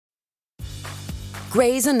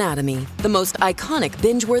Grey's Anatomy, the most iconic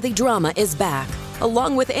binge-worthy drama, is back,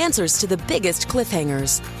 along with answers to the biggest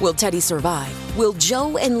cliffhangers. Will Teddy survive? Will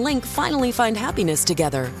Joe and Link finally find happiness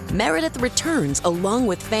together? Meredith returns along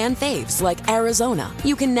with fan faves like Arizona.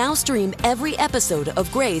 You can now stream every episode of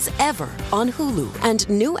Grey's ever on Hulu, and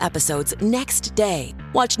new episodes next day.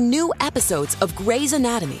 Watch new episodes of Grey's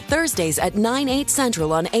Anatomy Thursdays at 9/8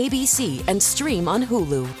 Central on ABC and stream on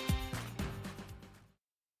Hulu.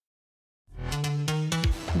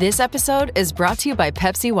 This episode is brought to you by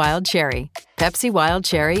Pepsi Wild Cherry. Pepsi Wild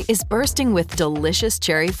Cherry is bursting with delicious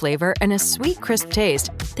cherry flavor and a sweet, crisp taste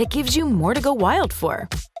that gives you more to go wild for.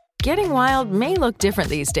 Getting wild may look different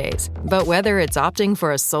these days, but whether it's opting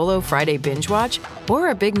for a solo Friday binge watch or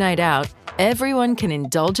a big night out, everyone can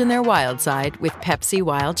indulge in their wild side with Pepsi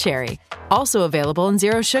Wild Cherry. Also available in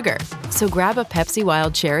Zero Sugar. So grab a Pepsi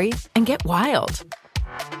Wild Cherry and get wild.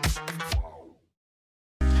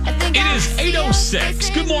 It is 8:06.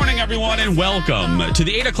 Good morning, everyone, and welcome to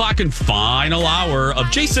the 8 o'clock and final hour of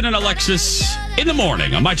Jason and Alexis in the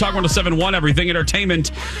morning on My Talk 107.1, everything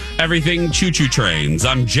entertainment, everything choo-choo trains.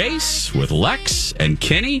 I'm Jace with Lex and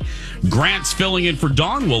Kenny. Grant's filling in for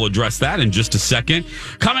Dawn. We'll address that in just a second.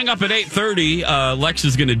 Coming up at 8:30, Lex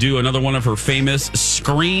is going to do another one of her famous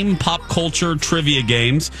Scream pop culture trivia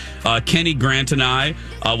games. Kenny, Grant, and I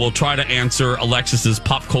will try to answer Alexis's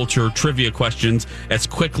pop culture trivia questions as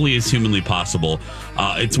quickly as humanly possible.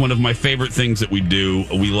 It's one of my favorite things that we do.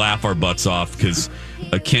 We laugh our butts off because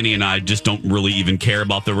Kenny and I just don't really even care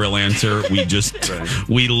about the real answer. We just,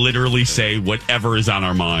 we literally say whatever is on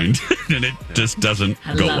our mind, and it just doesn't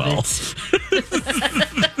go well.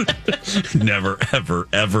 Never, ever,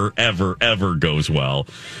 ever, ever, ever goes well.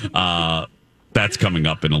 That's coming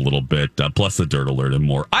up in a little bit, plus the Dirt Alert and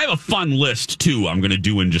more. I have a fun list, too, I'm going to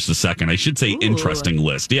do in just a second. I should say interesting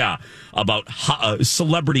list, yeah, about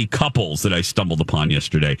celebrity couples that I stumbled upon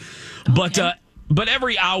yesterday. Okay. But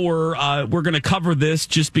every hour, we're going to cover this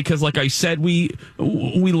just because, like I said, we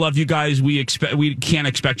love you guys. We can't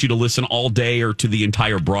expect you to listen all day or to the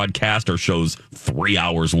entire broadcast. Our show's 3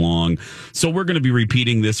 hours long. So we're going to be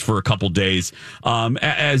repeating this for a couple days.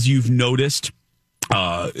 As you've noticed,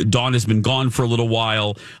 Dawn has been gone for a little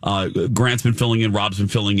while. Grant's been filling in. Rob's been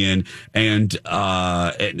filling in. And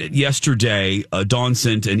yesterday, Dawn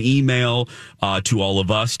sent an email to all of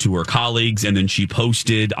us, to her colleagues, and then she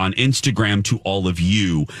posted on Instagram to all of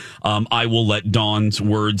you. I will let Dawn's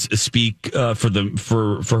words speak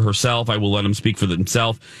for herself. I will let them speak for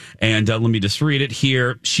themselves. And let me just read it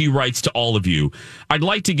here. She writes to all of you. I'd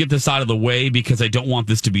like to get this out of the way because I don't want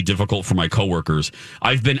this to be difficult for my coworkers.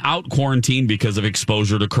 I've been out quarantined because of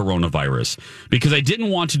exposure to coronavirus. Because I didn't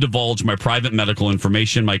want to divulge my private medical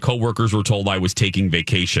information, my coworkers were told I was taking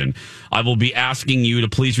vacation. I will be asking you to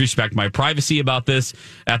please respect my privacy about this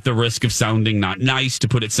at the risk of sounding not nice. To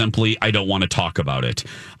put it simply, I don't want to talk about it.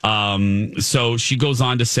 So she goes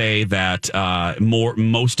on to say that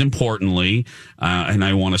most importantly, and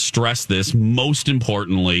I want to stress this, most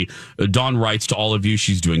importantly, Dawn writes to all of you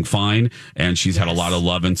she's doing fine, and she's had a lot of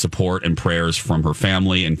love and support and prayers from her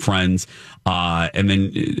family and friends. And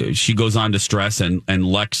then she goes on to stress, and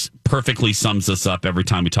Lex perfectly sums this up every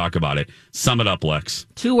time we talk about it. Sum it up, Lex.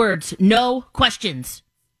 2 words. No questions.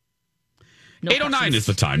 No 8:09 questions. is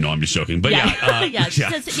the time. No, I'm just joking. But yeah. She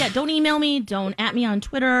says, don't email me. Don't at me on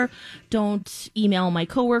Twitter. Don't email my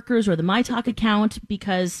coworkers or the MyTalk account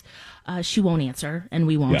because she won't answer and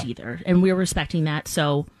we won't either. And we're respecting that.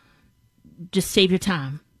 So just save your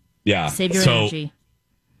time. Yeah. Save your energy.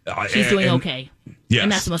 She's doing okay. Yes,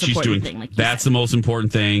 and that's the most important thing. That's the most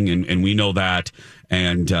important thing, and we know that.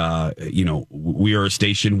 And, we are a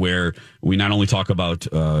station where we not only talk about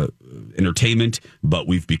entertainment, but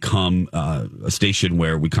we've become a station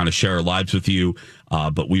where we kind of share our lives with you.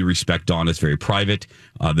 But we respect Dawn as very private.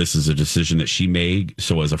 This is a decision that she made.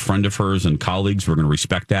 So as a friend of hers and colleagues, we're going to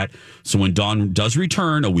respect that. So when Dawn does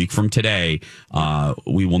return a week from today,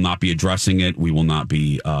 we will not be addressing it. We will not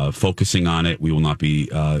be focusing on it. We will not be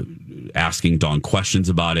asking Dawn questions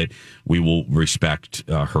about it. We will respect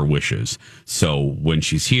her wishes. So when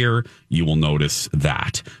she's here, you will notice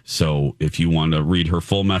that. So if you want to read her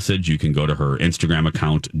full message, you can go to her Instagram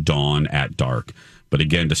account, Dawn at Dark. But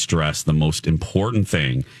again, to stress, the most important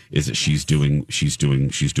thing is that she's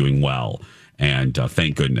doing well, and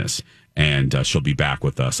thank goodness. And she'll be back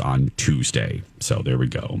with us on Tuesday. So there we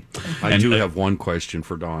go. I do have one question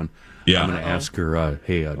for Dawn. Yeah. I'm going to ask her,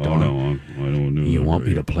 hey, Dawn, no, I don't do you want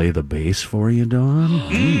me to play the bass for you,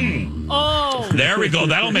 Dawn? Oh. There we go.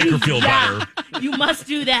 That'll make her feel better. You must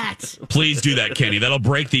do that. Please do that, Kenny. That'll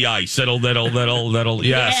break the ice. That'll.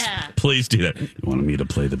 Yes. Yeah. Please do that. You wanted me to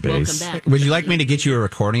play the bass? Welcome back. Would you like me to get you a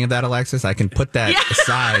recording of that, Alexis? I can put that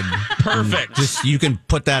aside. Perfect. Just you can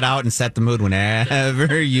put that out and set the mood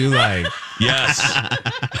whenever you like. Yes.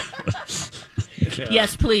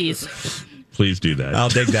 Yes, please. Please do that. I'll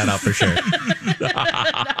dig that out for sure.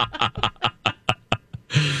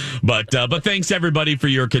 But thanks everybody for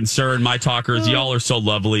your concern. My talkers, y'all are so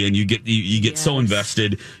lovely, and you get so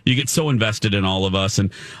invested. You get so invested in all of us.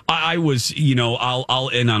 And I was, I'll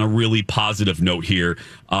end on a really positive note here,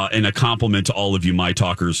 and a compliment to all of you, my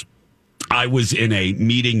talkers. I was in a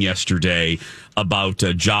meeting yesterday about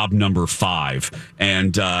job number 5,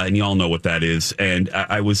 and you all know what that is. And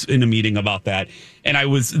I was in a meeting about that, and I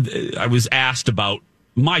was asked about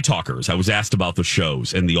my talkers. I was asked about the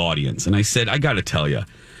shows and the audience, and I said, I got to tell you,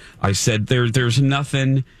 I said there's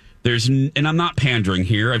nothing. And I'm not pandering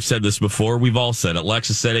here. I've said this before. We've all said it.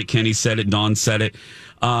 Lexa said it. Kenny said it. Dawn said it.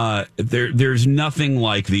 There's nothing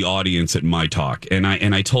like the audience at My Talk. And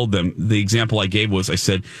I told them, the example I gave was, I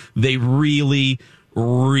said, they really,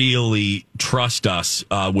 really trust us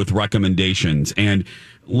with recommendations. And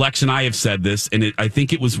Lex and I have said this, and I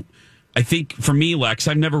think for me, Lex,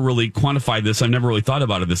 I've never really quantified this. I've never really thought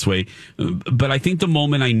about it this way. But I think the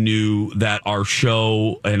moment I knew that our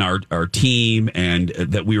show and our team and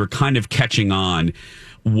that we were kind of catching on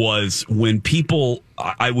was when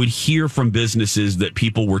I would hear from businesses that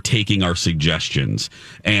people were taking our suggestions.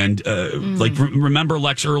 And remember,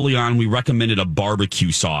 Lex, early on, we recommended a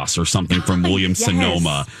barbecue sauce or something from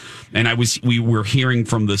Williams-Sonoma. And we were hearing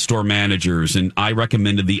from the store managers, and I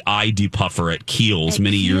recommended the eye depuffer at Keels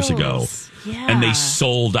many years ago. Yeah. And they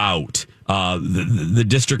sold out. The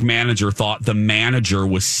district manager thought the manager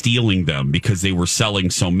was stealing them because they were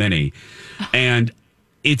selling so many. And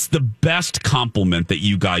it's the best compliment that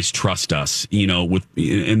you guys trust us,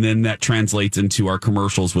 and then that translates into our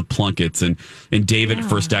commercials with Plunkett's and David at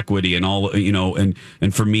First Equity and all, and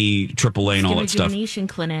for me, AAA and all that stuff. Rejuvenation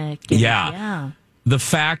Clinic. Yeah. The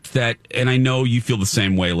fact that, and I know you feel the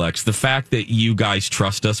same way, Lex, the fact that you guys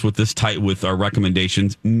trust us with with our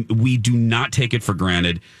recommendations, we do not take it for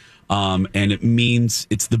granted. And it means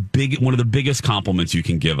it's one of the biggest compliments you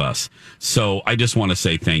can give us. So I just want to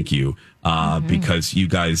say thank you, because you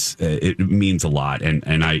guys, it means a lot.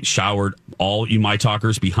 And I showered all you My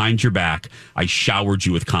Talkers behind your back. I showered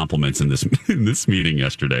you with compliments in this meeting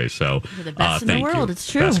yesterday. So you're the best in the world. You.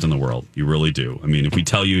 It's true. Best in the world. You really do. I mean, if we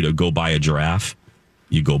tell you to go buy a giraffe,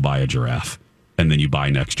 you go buy a giraffe. And then you buy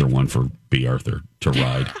an extra one for B. Arthur to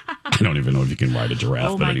ride. I don't even know if you can ride a giraffe.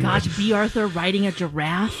 Oh, but my anyway. gosh. B. Arthur riding a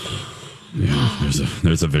giraffe? Yeah,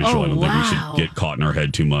 there's a visual. I don't think we should get caught in our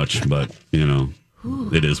head too much, but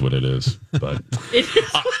it is what it is. But it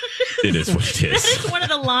is what it is. It's one of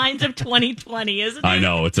the lines of 2020, isn't it? I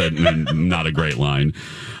know it's not a great line.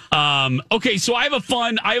 Okay, so I have a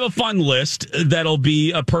fun list that'll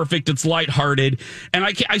be perfect. It's lighthearted, and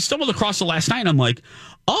I stumbled across it last night. And I'm like,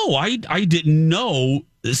 oh, I didn't know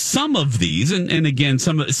some of these, and again,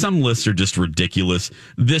 some lists are just ridiculous.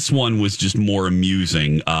 This one was just more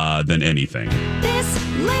amusing than anything.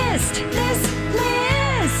 This list,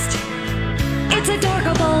 it's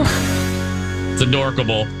adorkable. It's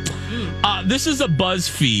adorkable. This is a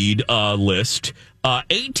BuzzFeed list.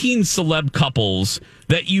 18 celeb couples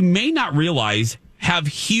that you may not realize have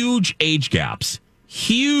huge age gaps.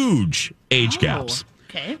 Huge age gaps.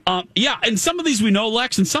 Okay. Yeah, and some of these we know,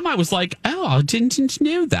 Lex, and some I was like, oh, I didn't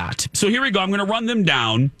know that. So here we go. I'm going to run them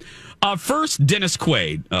down. First, Dennis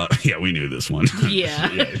Quaid. Yeah, we knew this one.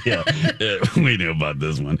 Yeah. yeah, we knew about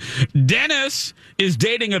this one. Dennis is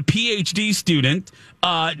dating a PhD student.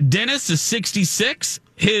 Dennis is 66.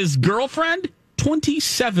 His girlfriend,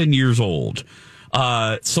 27 years old.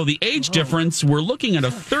 So the age difference, we're looking at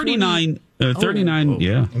a 39 years. 39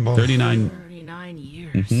 years.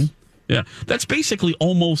 Mm-hmm. Yeah, that's basically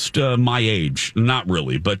almost my age. Not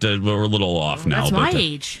really, but we're a little off now. That's my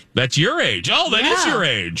age. That's your age. Oh, that is your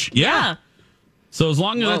age. Yeah. So as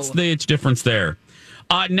long as that's the age difference there.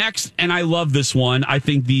 Next, and I love this one. I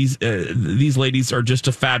think these ladies are just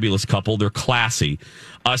a fabulous couple. They're classy.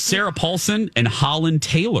 Sarah Paulson and Holland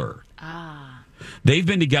Taylor. They've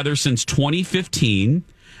been together since 2015.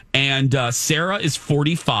 And Sarah is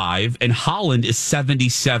 45 and Holland is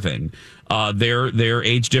 77. Their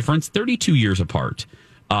age difference, 32 years apart.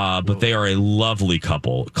 But they are a lovely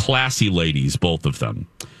couple. Classy ladies, both of them.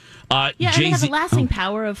 And they have a lasting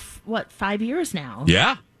power of, 5 years now?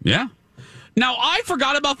 Yeah. Now, I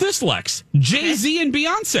forgot about this, Lex. Jay-Z and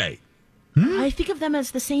Beyonce. I think of them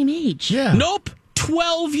as the same age. Yeah. Nope.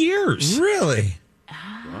 12 years. Really?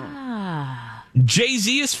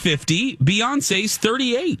 Jay-Z is 50. Beyonce's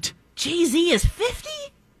 38. Jay-Z is 50?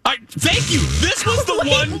 Thank you. This was the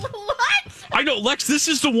one. What? I know, Lex, this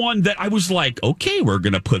is the one that I was like, okay, we're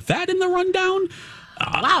going to put that in the rundown.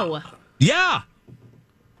 Wow. Yeah.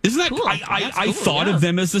 Isn't that Cool. I Cool, thought yeah. of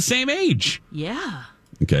them as the same age. Yeah.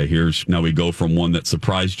 Okay, now we go from one that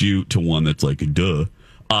surprised you to one that's like, duh.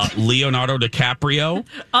 Leonardo DiCaprio.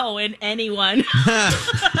 Oh, and anyone.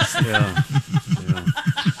 Yeah.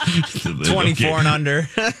 24 and under.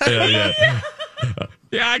 Yeah.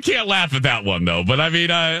 Yeah, I can't laugh at that one, though. But I mean,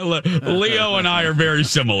 Leo and I are very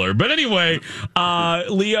similar. But anyway,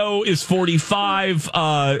 Leo is 45.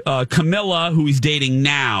 Camilla, who he's dating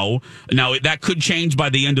now, that could change by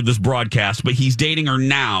the end of this broadcast, but he's dating her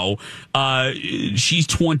now. She's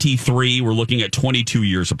 23. We're looking at 22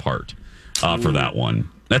 years apart for that one.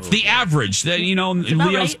 That's the average. Leo's.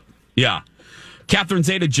 Right. Yeah. Catherine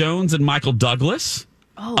Zeta-Jones and Michael Douglas.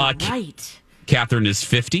 Oh, right. Catherine is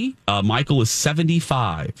 50. Michael is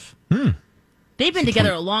 75. They've been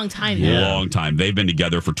together a long time now. Long time. They've been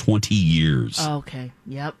together for 20 years. Oh, okay.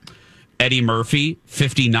 Yep. Eddie Murphy,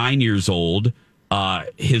 59 years old.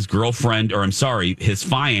 His girlfriend, his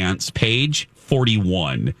fiance, Paige,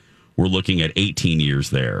 41. We're looking at 18 years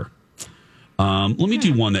there. Let me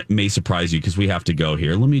do one that may surprise you because we have to go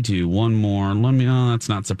here. Let me do one more. That's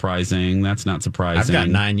not surprising. That's not surprising. I've got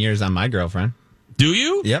 9 years on my girlfriend. Do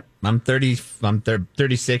you? Yep. I'm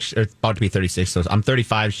 36, or about to be 36. So I'm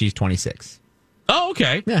 35. She's 26. Oh,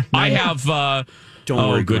 okay. Yeah, I have. Don't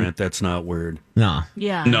worry, Grant. That's not weird. No.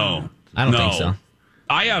 Yeah. No. I don't think so.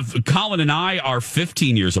 I have. Colin and I are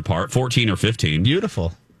 15 years apart, 14 or 15.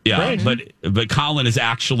 Beautiful. Yeah, Great. but Colin is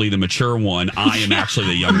actually the mature one. I am actually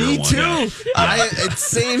the younger one. Me too. Yeah. It's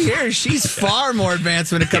same here. She's far more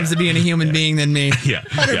advanced when it comes to being a human being than me. Yeah.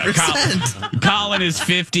 100%. Colin is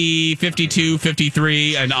 50, 52,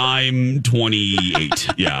 53, and I'm 28.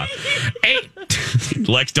 Yeah.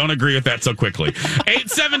 Lex, don't agree with that so quickly.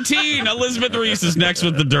 8:17. Elizabeth Reese is next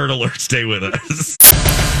with the Dirt Alert. Stay with us.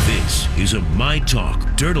 This is a My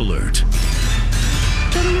Talk Dirt Alert.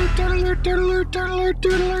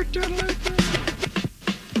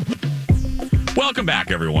 Welcome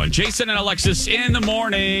back, everyone. Jason and Alexis in the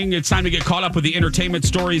morning. It's time to get caught up with the entertainment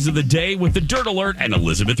stories of the day with the Dirt Alert and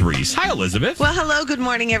Elizabeth Reese. Hi, Elizabeth. Well, hello. Good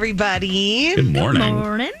morning, everybody. Good morning. Good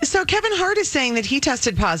morning. So Kevin Hart is saying that he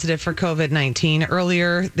tested positive for COVID-19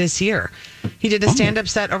 earlier this year. He did a stand-up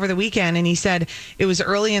set over the weekend, and he said it was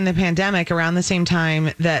early in the pandemic, around the same time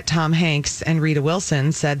that Tom Hanks and Rita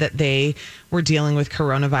Wilson said that they were dealing with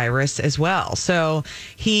coronavirus as well. So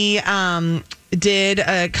he did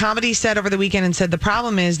a comedy set over the weekend and said, the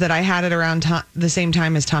problem is that I had it around the same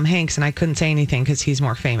time as Tom Hanks, and I couldn't say anything because he's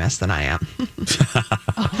more famous than I am.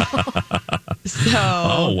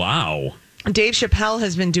 Oh, wow. Dave Chappelle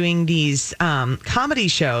has been doing these comedy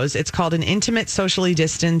shows. It's called An Intimate Socially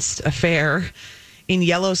Distanced Affair in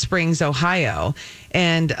Yellow Springs, Ohio.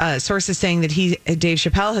 And sources saying that Dave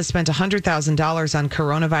Chappelle has spent $100,000 on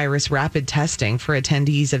coronavirus rapid testing for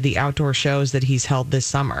attendees of the outdoor shows that he's held this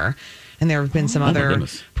summer. And there have been some other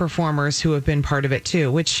performers who have been part of it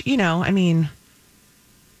too, which,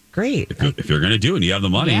 great. If you're going to do it and you have the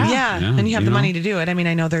money. Yeah, and you have the money to do it. I mean,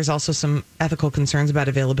 I know there's also some ethical concerns about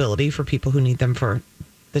availability for people who need them for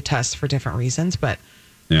the tests for different reasons, but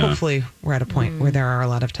hopefully we're at a point where there are a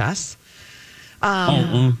lot of tests.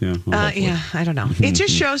 I don't know. It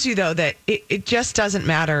just shows you, though, that it just doesn't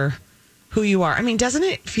matter who you are. I mean, doesn't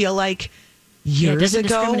it feel like years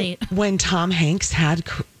ago when Tom Hanks had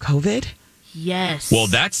COVID? Yes. Well,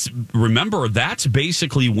 that's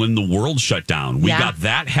basically when the world shut down. We got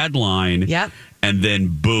that headline. Yep. And then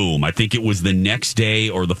boom, I think it was the next day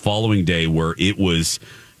or the following day where it was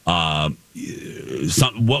what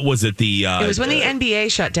was it? It was when the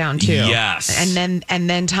NBA shut down too. Yes. And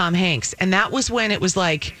then Tom Hanks. And that was when it was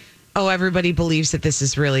like, oh, everybody believes that this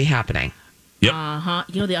is really happening. Yep.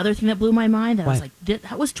 The other thing that blew my mind, I was like,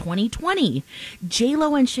 that was 2020.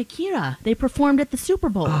 J-Lo and Shakira, they performed at the Super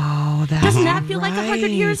Bowl. Oh, doesn't that feel like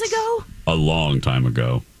 100 years ago? A long time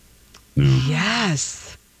ago. Yeah.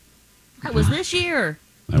 Yes. That was this year.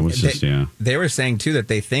 That was They were saying too that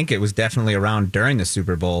they think it was definitely around during the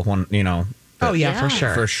Super Bowl when For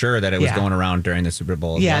sure. For sure that it was going around during the Super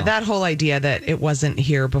Bowl. That whole idea that it wasn't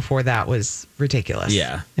here before that was ridiculous.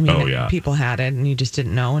 Yeah. I mean, people had it and you just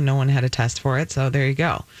didn't know, and no one had a test for it. So there you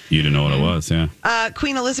go. You didn't know what it was, yeah.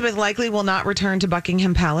 Queen Elizabeth likely will not return to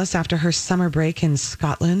Buckingham Palace after her summer break in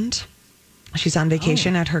Scotland. She's on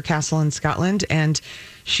vacation at her castle in Scotland, and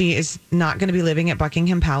she is not going to be living at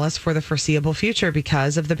Buckingham Palace for the foreseeable future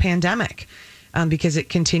because of the pandemic. because it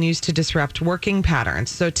continues to disrupt working patterns.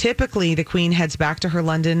 So typically the Queen heads back to her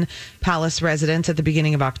London Palace residence at the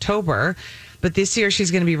beginning of October. But this year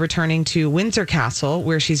she's going to be returning to Windsor Castle,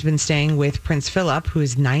 where she's been staying with Prince Philip, who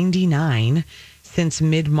is 99 since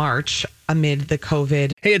mid-March amid the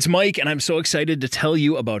COVID. Hey, it's Mike, and I'm so excited to tell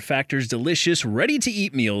you about Factor's delicious,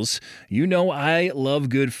 ready-to-eat meals. You know I love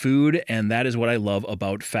good food, and that is what I love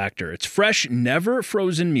about Factor. It's fresh, never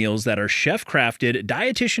frozen meals that are chef-crafted,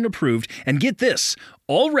 dietitian-approved, and get this,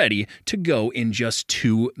 all ready to go in just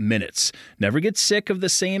 2 minutes. Never get sick of the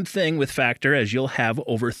same thing with Factor, as you'll have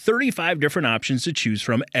over 35 different options to choose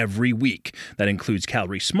from every week. That includes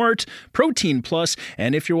Calorie Smart, Protein Plus,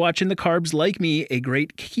 and if you're watching the carbs like me, a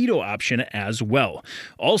great keto option as well.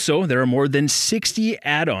 Also, there are more than 60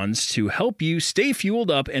 add-ons to help you stay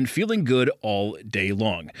fueled up and feeling good all day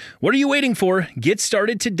long. What are you waiting for? Get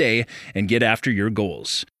started today and get after your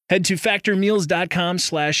goals. Head to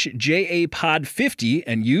factormeals.com/JAPOD50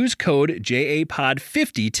 and use code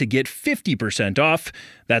JAPOD50 to get 50% off.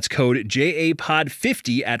 That's code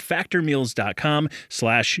JAPOD50 at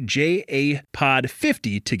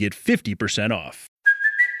factormeals.com/JAPOD50 to get 50% off.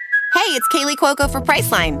 Hey, it's Kaylee Cuoco for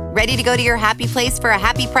Priceline. Ready to go to your happy place for a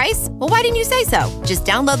happy price? Well, why didn't you say so? Just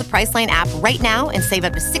download the Priceline app right now and save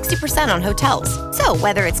up to 60% on hotels. So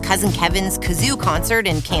whether it's Cousin Kevin's Kazoo Concert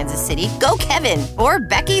in Kansas City, go Kevin, or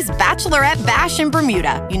Becky's Bachelorette Bash in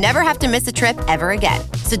Bermuda, you never have to miss a trip ever again.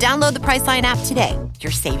 So download the Priceline app today.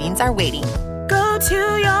 Your savings are waiting. Go to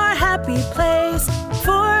your happy place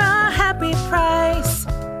for a happy price.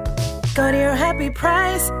 Go to your happy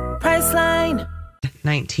price, Priceline.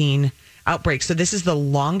 19 outbreak. So this is the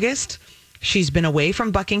longest she's been away from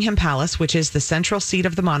Buckingham Palace, which is the central seat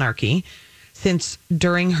of the monarchy, since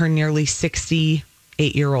during her nearly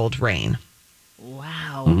 68-year-old reign.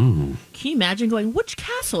 Wow. Can you imagine going, which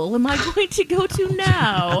castle am I going to go to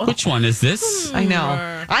now? Which one is this? I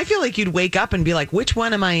know. I feel like you'd wake up and be like, which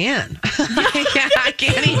one am I in? I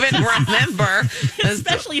can't even remember.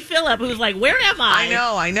 Especially Philip, who's like, where am I?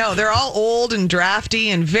 I know. They're all old and drafty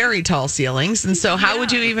and very tall ceilings. And so how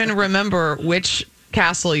would you even remember which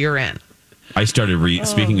castle you're in? I started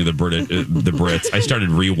speaking of the Brits. I started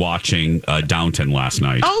rewatching Downton last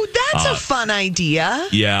night. Oh, that's a fun idea.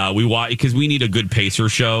 Yeah, we watch because we need a good pacer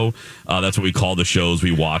show. That's what we call the shows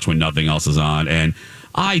we watch when nothing else is on. And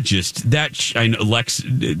I know Lex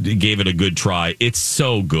gave it a good try. It's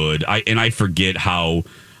so good. I forget how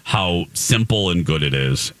simple and good it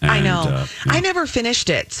is. And, I know. I never finished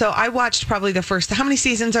it, so I watched probably the first. How many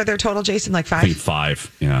seasons are there total, Jason? Like 5? I think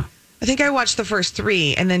 5. Yeah. I think I watched the first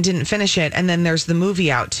 3 and then didn't finish it. And then there's the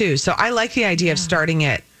movie out too. So I like the idea of starting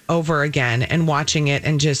it over again and watching it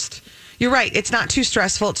and just, you're right. It's not too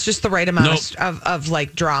stressful. It's just the right amount of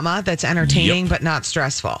like drama that's entertaining, but not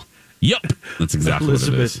stressful. Yep. That's exactly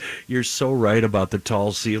Elizabeth, what it is. You're so right about the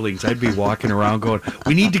tall ceilings. I'd be walking around going,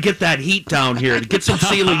 we need to get that heat down here. Get some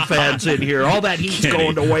ceiling fans in here. All that heat's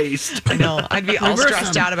going to waste. I know. I'd be all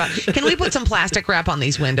stressed out about it. Can we put some plastic wrap on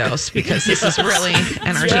these windows? Because this is really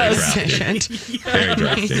energy efficient. Very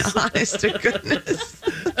drafty. Honest to goodness.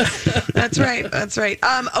 That's right.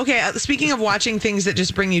 Okay. Speaking of watching things that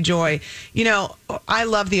just bring you joy, I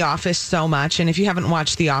love The Office so much. And if you haven't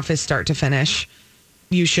watched The Office start to finish,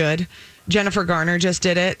 you should. Jennifer Garner just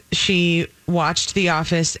did it. She watched The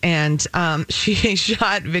Office and she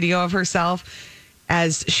shot video of herself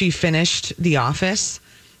as she finished The Office.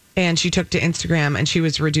 And she took to Instagram and she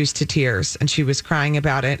was reduced to tears and she was crying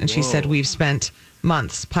about it. And she said, we've spent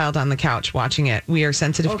months piled on the couch watching it. We are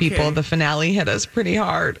sensitive people. The finale hit us pretty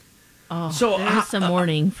hard. Oh, so there's some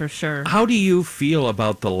mourning for sure. How do you feel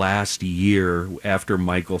about the last year after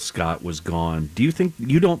Michael Scott was gone?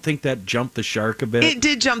 You don't think that jumped the shark a bit? It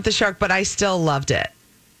did jump the shark, but I still loved it.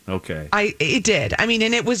 Okay. It did. I mean,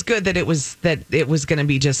 and it was good that it was going to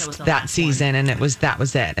be just that season, and that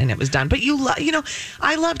was it, and it was done. But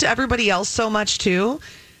I loved everybody else so much too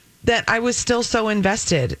that I was still so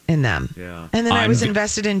invested in them. Yeah. And then I was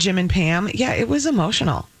invested in Jim and Pam. Yeah, it was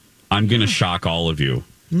emotional. I'm going to shock all of you.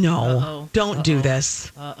 No, don't do this.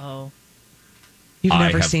 You've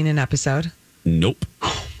never seen an episode? Nope.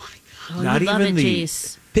 Oh my God. Not even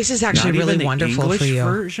Jace. This is actually really wonderful English for you.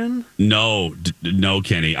 Version? No,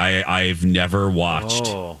 Kenny. I've never watched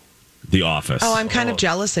The Office. Oh, I'm kind of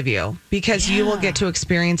jealous of you because you will get to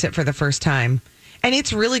experience it for the first time. And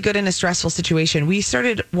it's really good in a stressful situation. We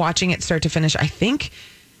started watching it start to finish, I think,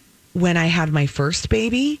 when I had my first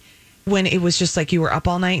baby, when it was just like you were up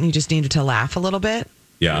all night and you just needed to laugh a little bit.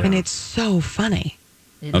 Yeah. And it's so funny.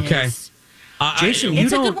 It okay. is. Jason,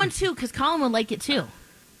 it's a good one too because Colin would like it too.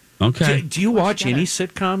 Okay. Do you watch any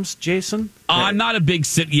sitcoms, Jason? I'm not a big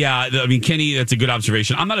Yeah, I mean, Kenny, that's a good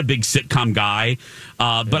observation. I'm not a big sitcom guy,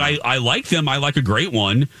 but I like them. I like a great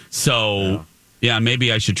one. So, yeah,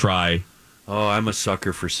 maybe I should try. Oh, I'm a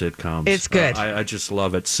sucker for sitcoms. It's good. I just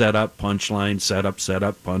love it. Set up, punchline, set up,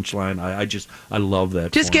 punchline. I love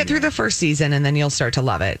that. Just get through the first season and then you'll start to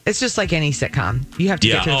love it. It's just like any sitcom. You have to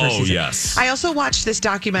get through the first season. Yes. I also watched this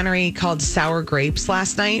documentary called Sour Grapes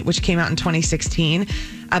last night, which came out in 2016,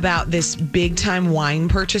 about this big time wine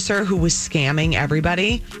purchaser who was scamming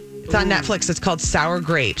everybody. It's on Netflix. It's called Sour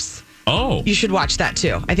Grapes. Oh. You should watch that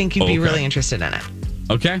too. I think you'd be really interested in it.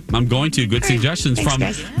 Okay, I'm going to. Good suggestions Thanks, from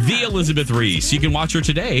guys. the Elizabeth Reese. You can watch her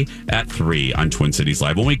today at 3 on Twin Cities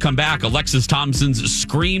Live. When we come back, Alexis Thompson's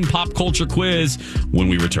Scream Pop Culture Quiz when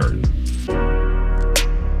we return.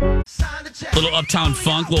 Little Uptown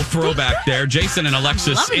Funk, little throwback there. Jason and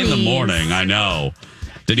Alexis Loving in the these. morning. I know.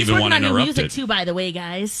 Didn't He's even working want to on new interrupt music it. too, by the way,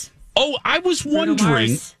 guys. Oh, I was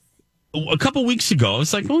wondering a couple weeks ago. I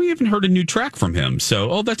was like, we haven't heard a new track from him.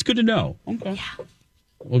 So, that's good to know. Okay. Yeah.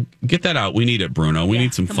 Well, get that out. We need it, Bruno. We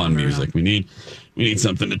need some fun music. We need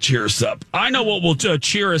something to cheer us up. I know what will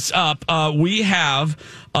cheer us up. We have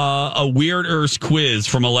a Weird Earth quiz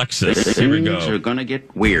from Alexis. Here we go. Things are gonna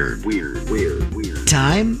get weird.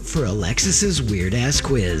 Time for Alexis's Weird Ass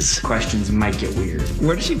Quiz. Questions might get weird.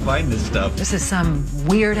 Where did she find this stuff? This is some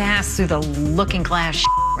weird ass through the looking glass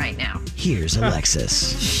right now. Here's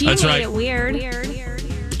Alexis. She That's made right. it weird.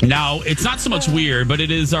 Now, it's not so much weird, but it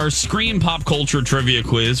is our Scream Pop Culture Trivia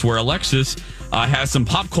Quiz where Alexis has some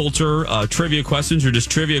pop culture trivia questions or just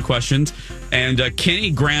trivia questions. And Kenny,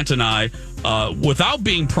 Grant, and I, without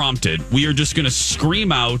being prompted, we are just going to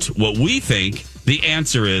scream out what we think the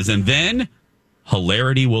answer is. And then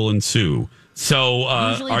hilarity will ensue. So,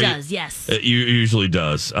 Usually does, yes. It usually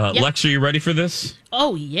does. Yep. Lex, are you ready for this?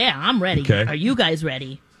 Oh, yeah, I'm ready. Okay. Are you guys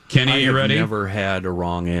ready? Kenny, are you ready? I've never had a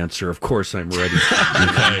wrong answer. Of course I'm ready.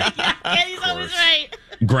 Okay. Kenny's always right.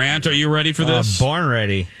 Grant, are you ready for this? Born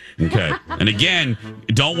ready. Okay. And again,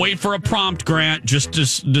 don't wait for a prompt, Grant. Just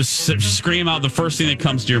scream out the first thing that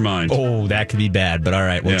comes to your mind. Oh, that could be bad, but all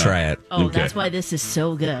right, we'll try it. Oh, Okay. that's why this is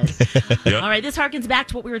so good. Yep. All right, this harkens back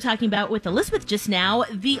to what we were talking about with Elizabeth just now.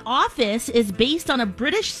 The Office is based on a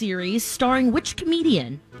British series starring which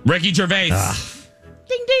comedian? Ricky Gervais.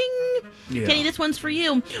 Ding, ding. Yeah. Kenny, this one's for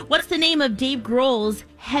you. What's the name of Dave Grohl's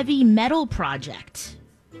heavy metal project?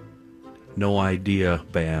 No idea,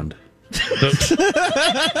 band.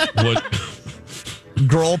 What?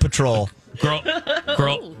 Grohl Patrol. Girl.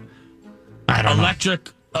 I don't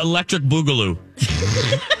Electric Boogaloo.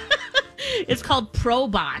 It's called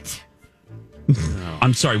Probot.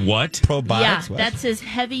 I'm sorry, what? Probiotics? Yeah, What? that's his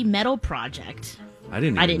heavy metal project. I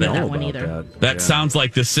didn't know that one about either. That sounds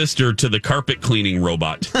like the sister to the carpet cleaning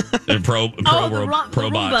robot. The Probot.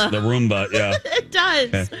 The Roomba, yeah. It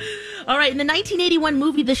does. Okay. All right, in the 1981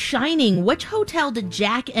 movie The Shining, which hotel did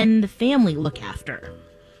Jack and the family look after?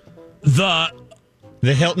 The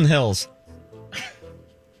Hilton Hills.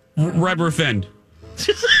 Red Roof Inn.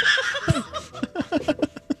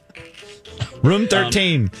 Room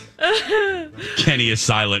 13. Kenny is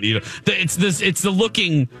silent. You know, it's the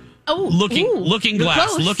looking you're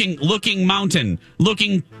glass, close. looking mountain,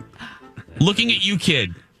 looking at you,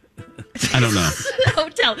 kid. I don't know.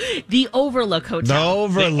 Hotel, the Overlook Hotel.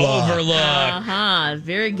 The Overlook.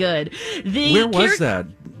 Very good. Where was that?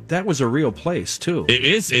 That was a real place too. It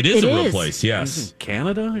is a real place. Yes, Is it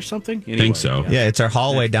Canada or something. I think so. Yeah, it's our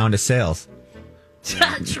hallway down to sales.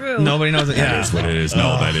 True. Nobody knows it. That Yeah. is what it is.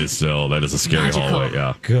 No, that is a scary Magical. hallway.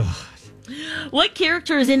 Yeah. God. What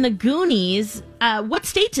character is in the Goonies? What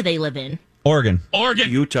state do they live in? Oregon.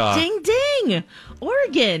 Utah. Ding ding!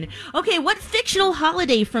 Oregon. Okay, what fictional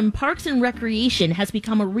holiday from Parks and Recreation has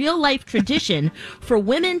become a real life tradition for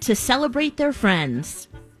women to celebrate their friends?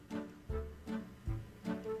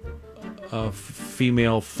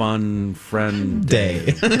 Female fun friend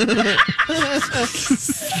Day.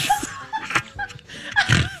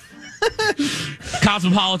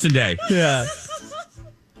 Cosmopolitan Day. Yeah.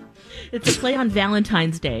 It's a play on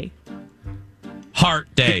Valentine's Day.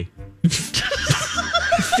 Heart Day.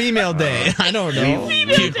 Female Day. I don't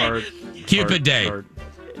know. Cupid Day.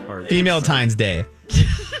 Female Times Day.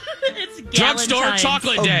 It's Drugstore Galentine's.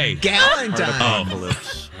 Chocolate Day.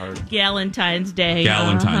 Galentine's. Galentine's Day.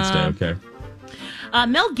 Galentine's Day. Okay.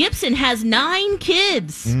 Mel Gibson has 9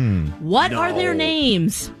 kids. What are their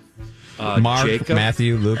names? Mark, Jacob,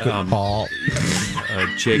 Matthew, Luca, Paul.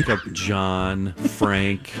 Jacob, John,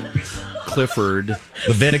 Frank, Clifford,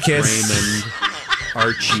 Leviticus. Raymond,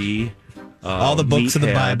 Archie, All the books of the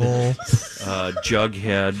Meathead, Bible.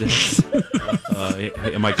 Jughead.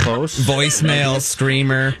 Am I close? Voicemail,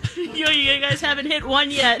 Screamer. You guys haven't hit one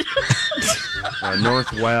yet.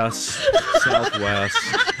 Northwest, Southwest.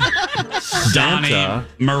 Donnie, Santa,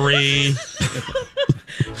 Marie.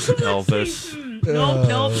 Elvis.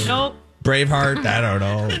 Nope. Braveheart. I don't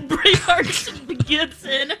know. Braveheart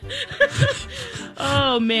Gibson.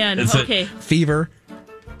 Oh man. Is it- Okay. Fever.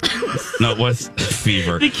 No, it was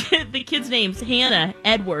Fever. The kids' names: Hannah,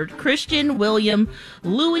 Edward, Christian, William,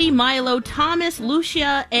 Louis, Milo, Thomas,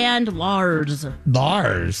 Lucia, and Lars.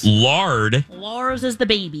 Lars. Lard. Lars is the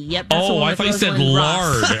baby. Yep. That's the Oh, one I with thought you said Rosalind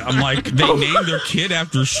Ross. lard. I'm like, they named their kid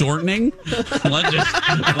after shortening? Let's just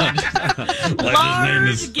name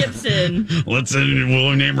Lars this. Gibson.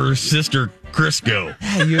 We'll name her sister Crisco.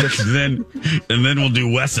 And then we'll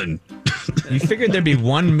do Wesson. You figured there'd be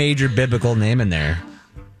one major biblical name in there.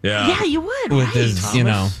 Yeah, you would. With right. his,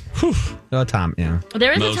 Tom, yeah.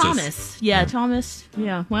 There is Moses. a Thomas. Yeah, Thomas.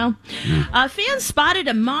 Yeah, well. Fans spotted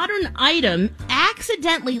a modern item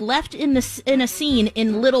accidentally left in a scene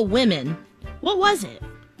in Little Women. What was it?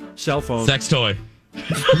 Cell phone. Sex toy.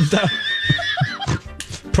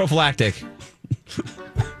 Prophylactic.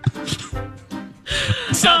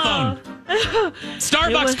 Cell phone.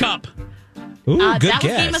 Starbucks cup. Ooh, good that guess.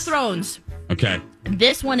 was Game of Thrones. Okay.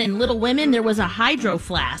 This one in Little Women, there was a hydro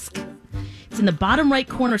flask. It's in the bottom right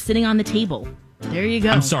corner sitting on the table. There you go.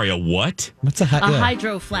 I'm sorry, a what? What's a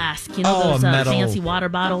hydro flask. You know Oh, those metal. fancy water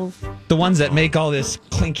bottles? The ones that make all this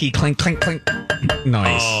clinky, clink, clink, clink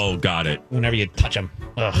noise. Oh, got it. Whenever you touch them.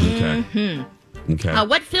 Okay. Okay.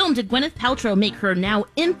 What film did Gwyneth Paltrow make her now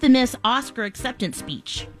infamous Oscar acceptance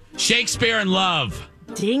speech? Shakespeare in Love.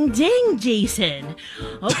 Ding, ding, Jason.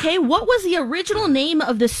 Okay, what was the original name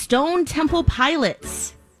of the Stone Temple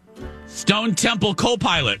Pilots? Stone Temple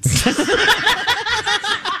co-pilots.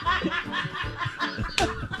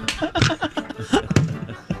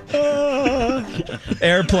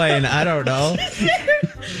 Airplane, I don't know.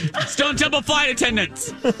 Stone Temple flight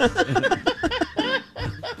attendants.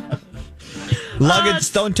 Luggage,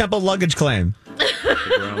 Stone Temple luggage claim. The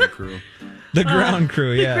ground crew. The ground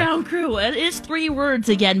crew, yeah. The ground crew. It is 3 words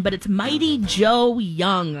again, but it's Mighty Joe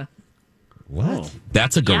Young. What?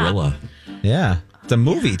 That's a gorilla. Yeah. It's a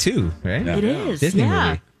movie, too, right? It is, Disney yeah.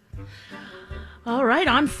 movie. All right,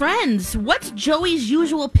 on Friends, what's Joey's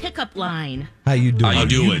usual pickup line? How you doing? How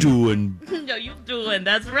you doing? No, you doing?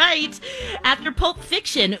 That's right. After Pulp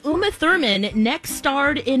Fiction, Uma Thurman next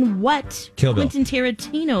starred in what Kill Bill. Quentin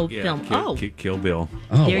Tarantino film? Kill Bill.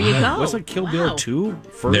 There you go. Wasn't Kill Wow. Bill 2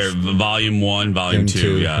 first? They're volume 1, volume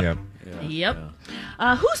 2, yeah. Yep.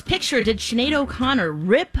 Whose picture did Sinead O'Connor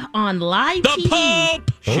rip on live The TV?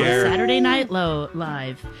 Pope! Cher. Saturday Night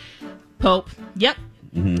Live. Pope. Yep.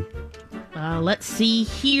 Mm-hmm. Let's see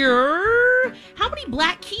here. How many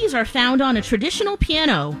black keys are found on a traditional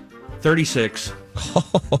piano? 36.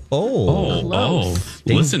 Oh, Close.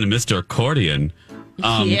 listen to Mr. Accordion.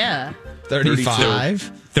 Yeah. 35.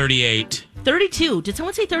 38. 32. Did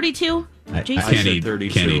someone say 32? Jason? I said Kenny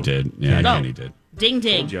 32. did. Yeah, Oh. Kenny did. Ding,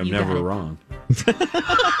 ding. Told you I'm You got never it. wrong.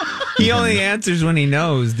 He only answers when he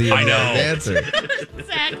knows the I know. answer.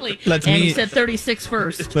 Exactly. Let's and he meet- said 36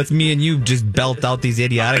 first. Let's me and you just belt out these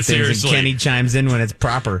idiotic things, and Seriously. Kenny chimes in when it's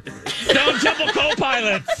proper. Stone Temple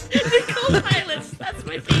co-pilots. Co-pilots. That's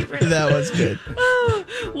my favorite. That was good.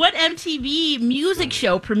 What MTV music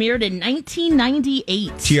show premiered in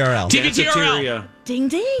 1998? TRL. TRL. Danceteria. Ding,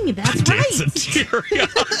 ding. That's right. Danceteria.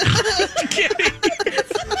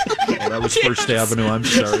 Oh, that was First Avenue. I'm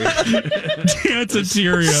sorry.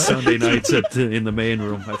 Danceteria. Sunday nights in the main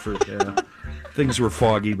room. I forgot. Yeah. Things were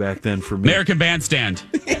foggy back then for me. American Bandstand.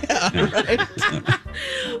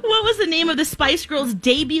 What was the name of the Spice Girls'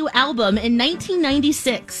 debut album in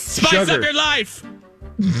 1996? Spice Sugar. up your life.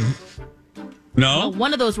 Well, No?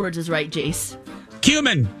 one of those words is right, Jace.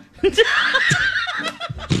 Cumin.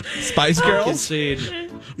 Spice Girls.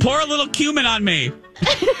 Concede. Pour a little cumin on me.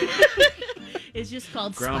 It's just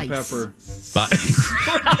called Ground Spice. pepper.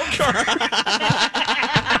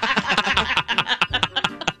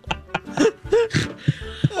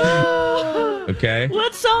 Okay.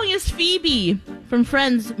 What song is Phoebe from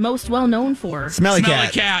Friends most well known for? Smelly Smell a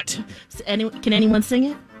cat. cat. Can anyone sing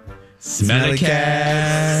it? Smell a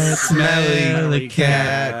cat. Smelly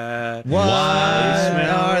cat. Why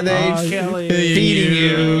are they Kelly. feeding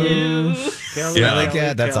you? Kelly. Smelly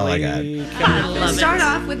cat. That's all I got. I love Start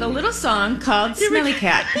off with a little song called Smelly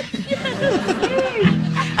Cat.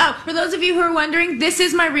 Oh, for those of you who are wondering, this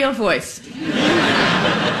is my real voice.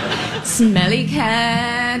 Smelly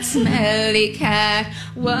cat,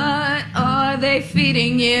 what are they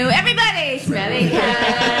feeding you? Everybody! Smelly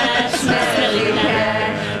cat,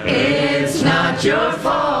 it's not your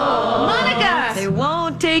fault. Monica! They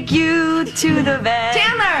won't take you to the vet.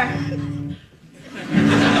 Chandler!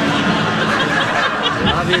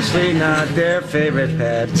 Obviously not their favorite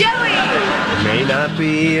pet. Joey! May not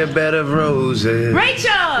be a bed of roses.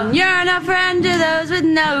 Rachel! You're not friend to those with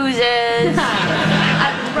noses.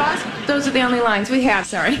 Ross, those are the only lines we have,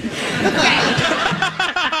 sorry.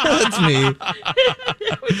 That's me.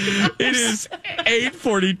 It is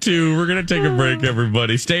 8:42. We're going to take a break,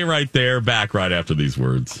 everybody. Stay right there. Back right after these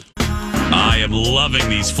words. I am loving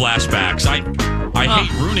these flashbacks. I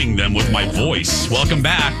hate ruining them with my voice. Welcome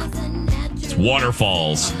back. It's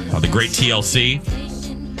Waterfalls, the great TLC.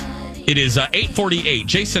 It is 8:48.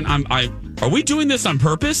 Jason, are we doing this on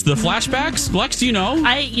purpose? The flashbacks? Lex, do you know?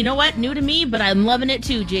 You know what? New to me, but I'm loving it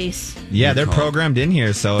too, Jace. Yeah, they're programmed in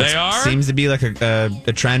here, so They are? Seems to be like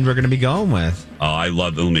a trend we're going to be going with. Oh, I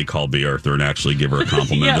love it. Let me call B. Arthur and actually give her a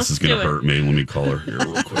compliment. Yeah, This is going to hurt me. Let me call her here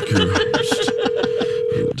real quick.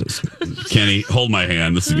 Kenny, hold my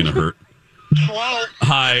hand. This is going to hurt. Hello?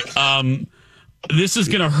 Hi. This is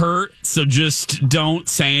going to hurt, so just don't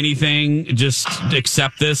say anything. Just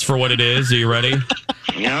accept this for what it is. Are you ready?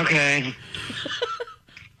 Okay.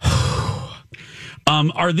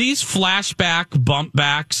 Are these flashback bump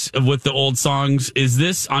backs with the old songs? Is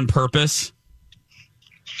this on purpose?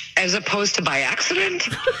 As opposed to by accident?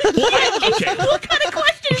 Okay. What kind of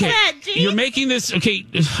question is that, G? You're making this,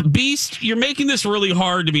 Beast, you're making this really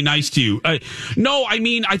hard to be nice to you. No, I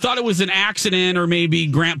mean, I thought it was an accident, or maybe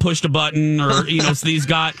Grant pushed a button, or, so these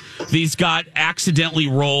got accidentally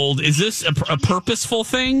rolled. Is this a purposeful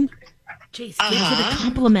thing? Jace, get to the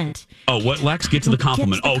compliment. Oh, what, Lex? Get to the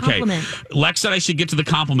compliment. Compliment. Lex said I should get to the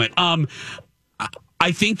compliment.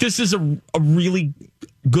 I think this is a really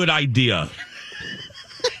good idea.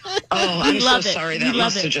 Oh, I'm so love it. sorry. We That love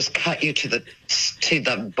must it. have just cut you to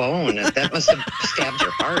the bone. That must have stabbed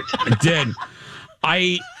your heart. It did.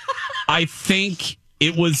 I think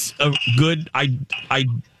it was a good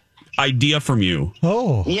idea from you.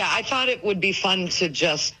 Oh. Yeah, I thought it would be fun to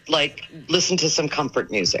just, listen to some comfort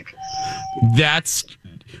music. That's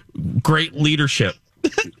great leadership.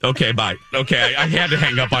 Okay, bye. Okay, I had to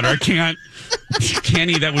hang up on her. I can't.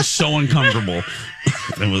 Kenny, that was so uncomfortable.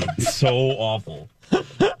 It was so awful.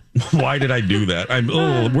 Why did I do that?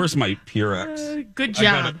 Where's my Purex? Good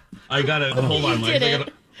job. I gotta hold on. You did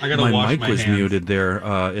it. I gotta my wash mic my was hands. muted there,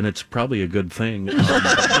 and it's probably a good thing.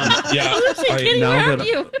 Yeah.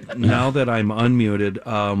 Now that I'm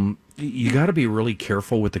unmuted, you got to be really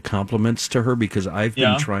careful with the compliments to her, because I've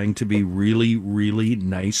been trying to be really, really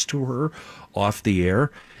nice to her off the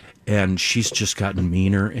air, and she's just gotten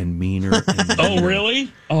meaner and meaner. And meaner. Oh,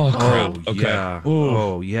 really? Oh, crap. Oh, Okay. yeah. Ooh.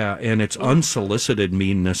 Oh, yeah. And it's unsolicited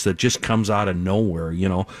meanness that just comes out of nowhere.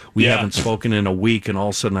 We haven't spoken in a week, and all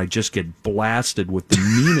of a sudden I just get blasted with the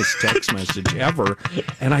meanest text message ever.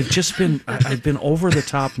 And I've been over the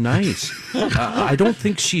top nice. I don't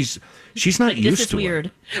think she's not used to it. This is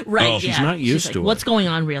weird. Right, Oh, yeah. she's not used to it. What's going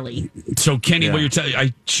on, really? So, Kenny, what you're telling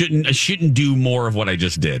I shouldn't do more of what I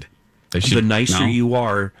just did. The nicer you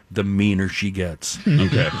are, the meaner she gets.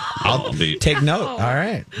 Okay. I'll take note. All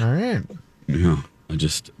right. Yeah.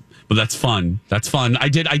 But that's fun. That's fun. I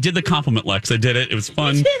did the compliment, Lex. I did it. It was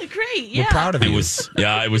fun. You did great. Yeah. We're proud of you. It was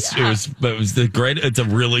the great. It's a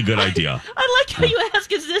really good idea. I like how you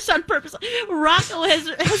ask, is this on purpose? Rocco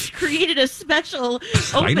has created a special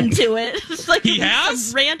open to it. It's like He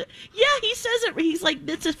has? Yeah, he says it. He's like,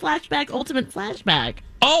 this is flashback, ultimate flashback.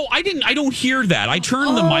 Oh, I don't hear that. I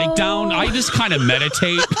turn the mic down. I just kind of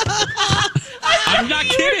meditate. I'm not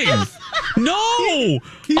kidding. No,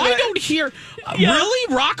 I don't hear.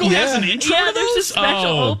 Really? Rocco has an intro to there's a those?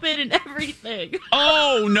 special open and everything.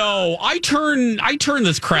 Oh no! I turn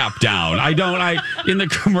this crap down. In the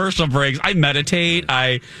commercial breaks, I meditate.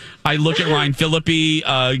 I look at Ryan Phillippe,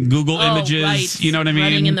 Google images. Right. You know what I mean?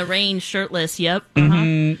 Running in the rain, shirtless. Yep.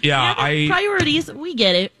 Yeah, priorities. We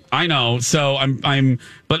get it. I know. So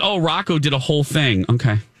but Rocco did a whole thing.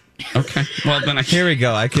 Okay. Well, then Here we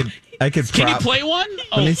go. I could. Can you play one?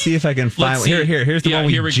 Let me see if I can find one. Here's the one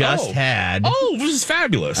we just had. Oh, this is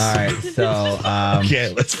fabulous. All right, so okay,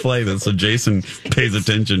 let's play this so Jason pays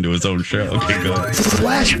attention to his own show. Okay, go ahead.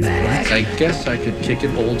 Flashback. I guess I could kick it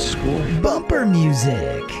old school. Bumper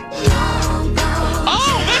music.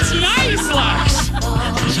 Oh, that's nice, Lex.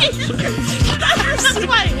 That's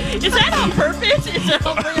funny. Is that on purpose? It's a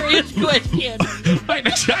hilarious question.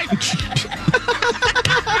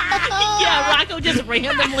 Yeah, Rocco just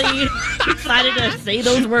randomly decided to say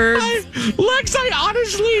those words. Lex, I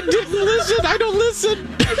honestly didn't listen. I don't listen.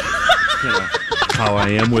 Yeah. How I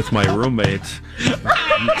am with my roommates.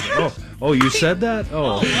 Oh, you said that?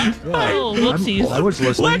 Oh, yeah. Whoopsies. I was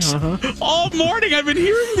listening. Lex, all morning I've been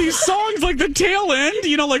hearing these songs like the tail end,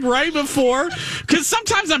 like right before. Because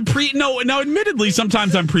sometimes I'm admittedly,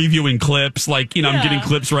 sometimes I'm previewing clips, like, I'm getting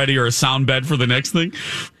clips ready or a sound bed for the next thing.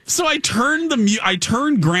 So I turned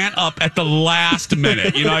Grant up at the last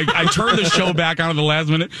minute. I turned the show back on at the last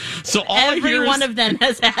minute. So every one of them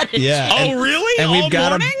has had it. Yeah. Oh, really? And all we've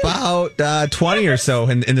got morning? about 20 or so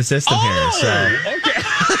in the system here. So. Okay.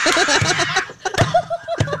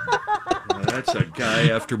 That's a guy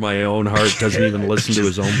after my own heart. Doesn't even listen to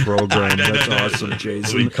his own program. That's awesome,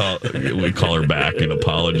 Jason. We call her back and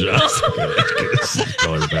apologize.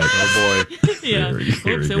 Call her back. Oh boy. Yeah.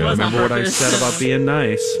 Here we go. Remember what I said about being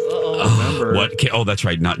nice? Remember? What? Oh, that's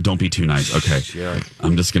right. Don't be too nice. Okay. Yeah.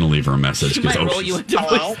 I'm just gonna leave her a message. She might roll you into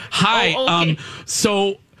voice. Hi. Okay.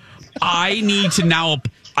 So I need to now.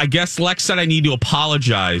 I guess Lex said I need to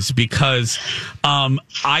apologize because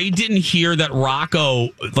I didn't hear that Rocco,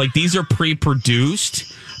 like, these are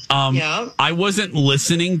pre-produced. I wasn't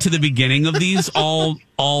listening to the beginning of these all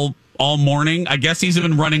morning. I guess these have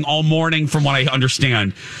been running all morning from what I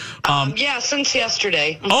understand. Yeah, since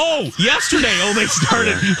yesterday. Oh, yesterday. Oh, they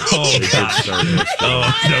started. Oh, God. Oh,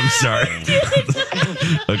 I'm sorry.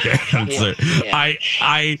 Okay, I'm sorry.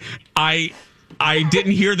 Yeah. I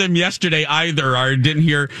didn't hear them yesterday either. I didn't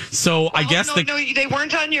hear. So I guess no, they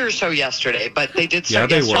weren't on your show yesterday, but they did start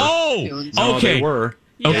they yesterday. were. Oh, okay. They were.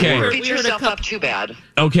 Okay. Don't beat yourself up too bad.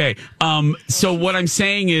 Okay. So what I'm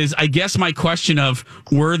saying is, I guess my question of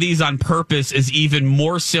were these on purpose is even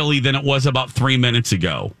more silly than it was about 3 minutes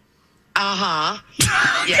ago. Yeah.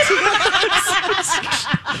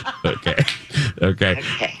 Okay.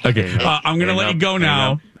 I'm gonna let you go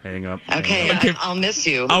now. Hang up. Okay. I'll miss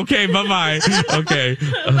you. Okay. Bye. Okay.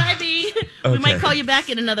 Bye, B. We might call you back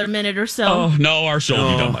in another minute or so. Oh no, our show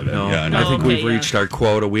will be done by then. No. Yeah, I think we've reached our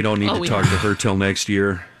quota. We don't need to talk to her till next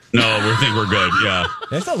year. No, we think we're good. Yeah.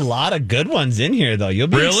 There's a lot of good ones in here, though. You'll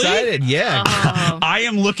be excited. Yeah. I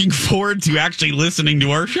am looking forward to actually listening to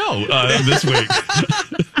our show this week.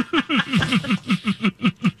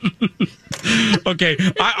 Okay,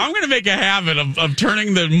 I'm going to make a habit of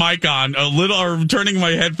turning the mic on a little, or turning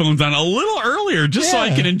my headphones on a little earlier, just so I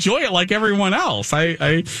can enjoy it like everyone else.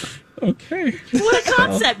 Okay. What a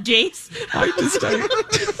concept, Jace.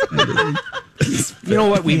 You know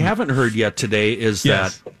what we haven't heard yet today is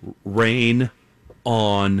that Rain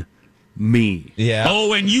on Me. Yeah.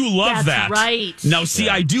 Oh, and you love That's that. right. Now, see,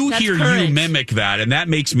 I do That's hear current. you mimic that, and that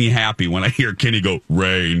makes me happy when I hear Kenny go,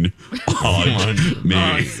 Rain on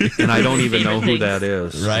Me. And I don't even know who that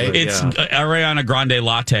is. Right. It's Ariana Grande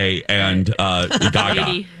Latte and Gaga.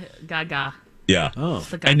 Lady Gaga. Yeah. Oh.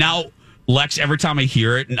 And now, Lex, every time I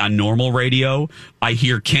hear it on normal radio, I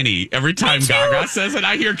hear Kenny. Every time Gaga says it,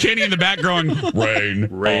 I hear Kenny in the back going, Rain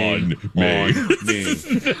on Me.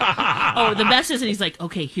 Oh, the best is that he's like,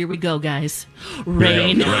 okay, here we go, guys.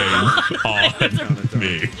 Rain on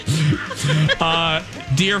Me.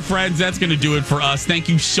 Dear friends, that's going to do it for us. Thank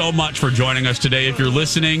you so much for joining us today. If you're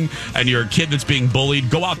listening and you're a kid that's being bullied,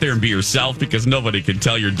 go out there and be yourself, because nobody can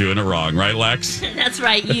tell you're doing it wrong. Right, Lex? That's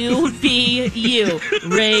right. You be you.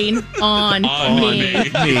 Rain on me.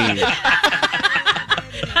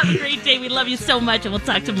 Have a great day. We love you so much, and we'll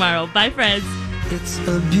talk tomorrow. Bye, friends. It's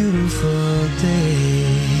a beautiful day.